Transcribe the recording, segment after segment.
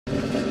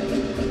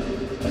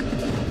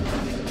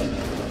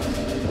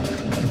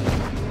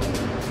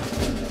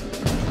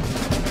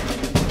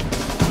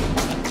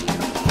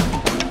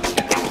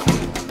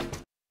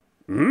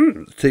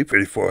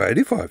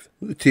T-34-85,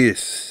 the Tier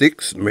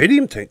 6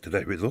 medium tank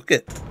today we look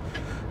at.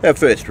 Our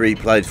first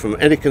replays from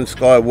Anakin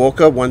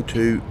Skywalker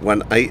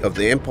 1218 of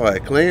the Empire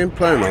Clan,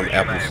 playing on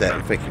Apple Sat,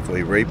 and thank you for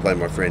your replay,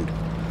 my friend.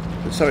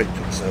 And sorry it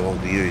took so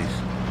long to use.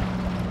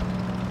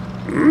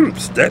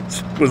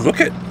 Stats, we'll look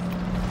at.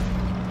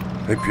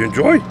 Hope you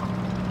enjoy.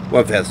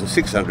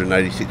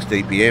 1686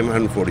 DPM,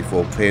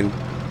 144 pen,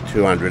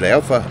 200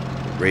 alpha,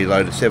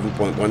 reload of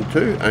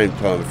 7.12, aim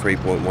time of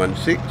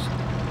 3.16,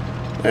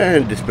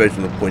 and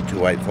dispersion of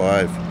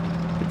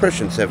 0.285,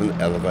 depression 7,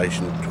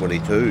 elevation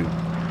 22,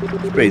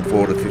 speed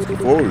 4 to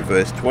 54,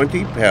 reverse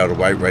 20, power to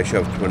weight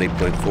ratio of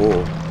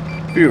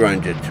 20.4, view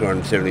range at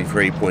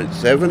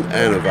 273.7,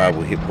 and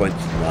available hit points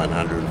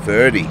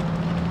 930.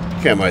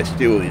 Camo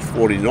steel is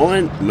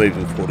 49,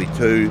 moving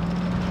 42,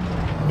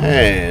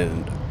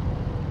 and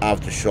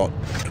aftershock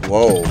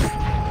 12.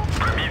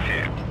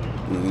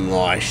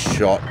 Nice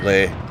shot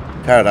there.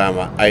 Powered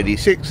armor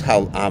 86,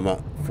 hull armor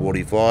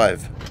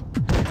 45.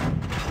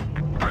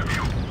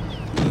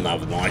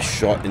 Another nice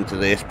shot into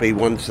the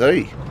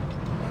SP1C.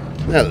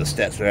 Now that the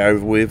stats are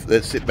over with,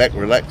 let's sit back,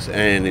 relax,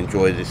 and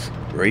enjoy this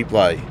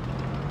replay.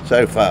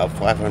 So far,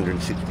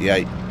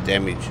 568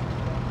 damage.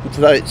 And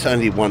today it's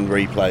only one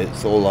replay,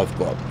 that's all I've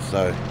got,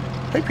 so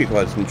hope you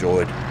guys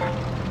enjoyed.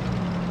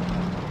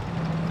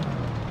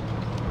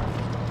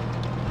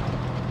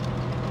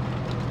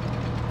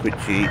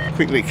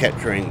 Quickly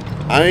capturing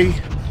A.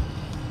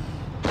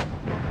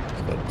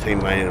 Got a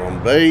teammate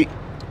on B.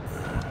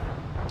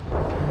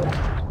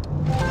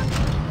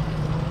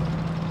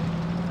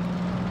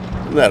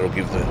 And that'll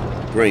give the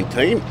green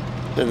team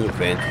an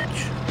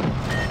advantage.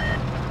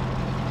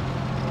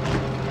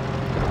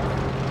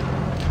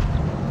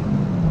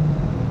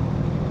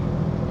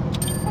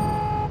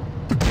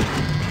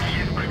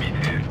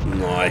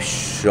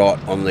 Nice shot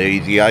on the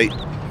Easy 8.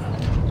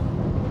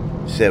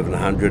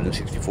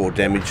 764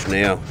 damage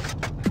now.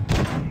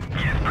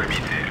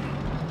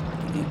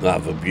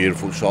 Another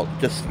beautiful shot.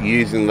 Just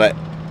using that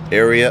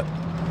area,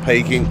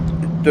 peeking,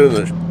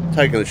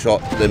 taking a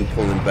shot, then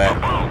pulling back.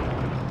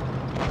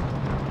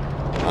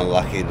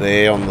 Unlucky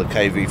there on the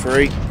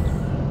KV3.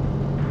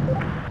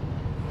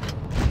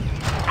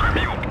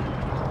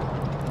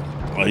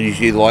 I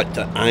usually like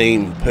to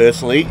aim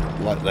personally,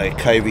 like the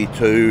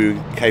KV2,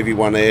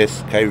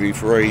 KV1S,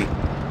 KV3,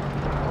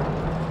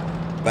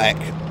 back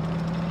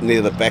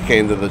near the back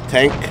end of the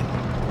tank,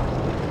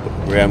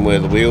 around where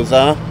the wheels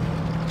are.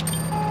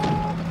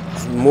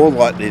 It's more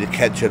likely to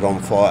catch it on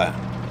fire.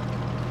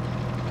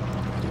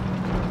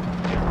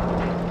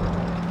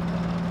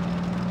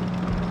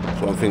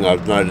 That's one thing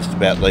I've noticed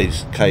about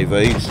these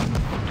KVs.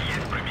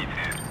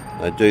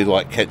 They do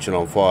like catching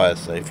on fire,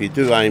 so if you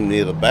do aim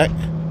near the back,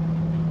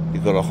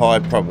 you've got a high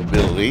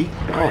probability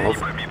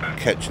of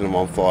catching them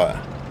on fire.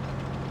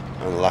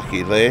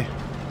 Unlucky there.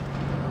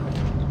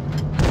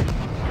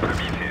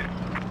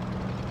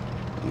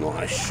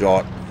 Nice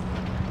shot.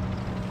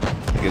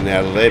 Getting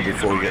out of there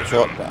before he gets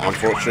shot, but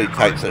unfortunately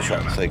takes a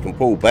shot, so he can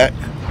pull back.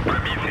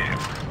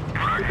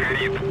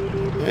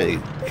 And he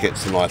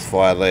gets a nice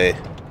fire there.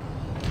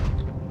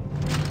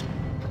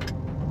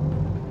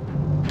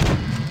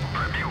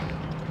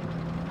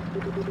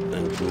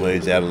 And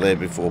moves out of there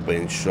before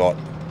being shot.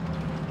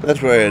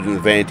 That's where an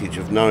advantage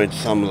of knowing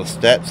some of the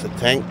stats of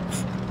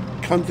tanks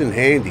comes in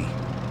handy.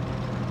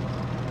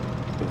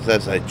 Because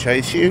as they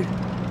chase you,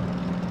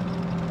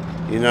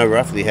 you know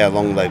roughly how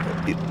long they've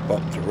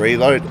got to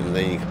reload, and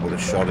then you can put a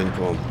shot into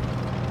them.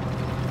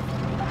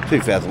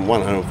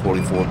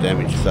 2,144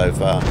 damage so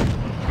far.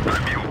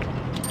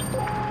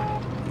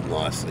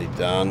 Nicely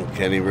done.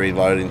 Can he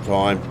reload in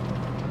time?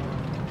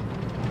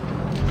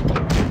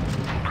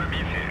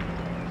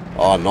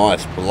 Oh,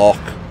 nice block.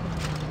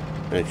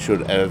 And it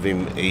should have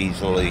him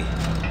easily.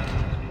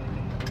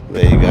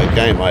 There you go.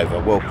 Game over.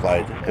 Well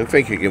played. And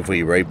thank you again for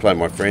your replay,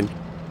 my friend.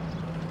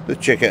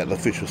 Let's check out the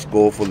official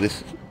score for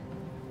this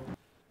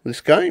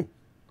game.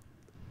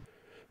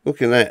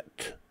 Looking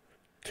at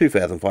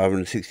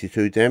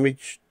 2,562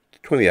 damage,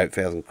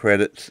 28,000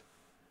 credits,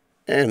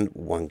 and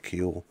 1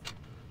 kill.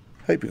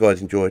 Hope you guys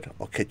enjoyed.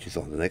 I'll catch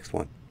you on the next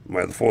one.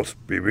 May the Force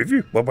be with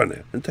you. Bye bye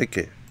now, and take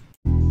care.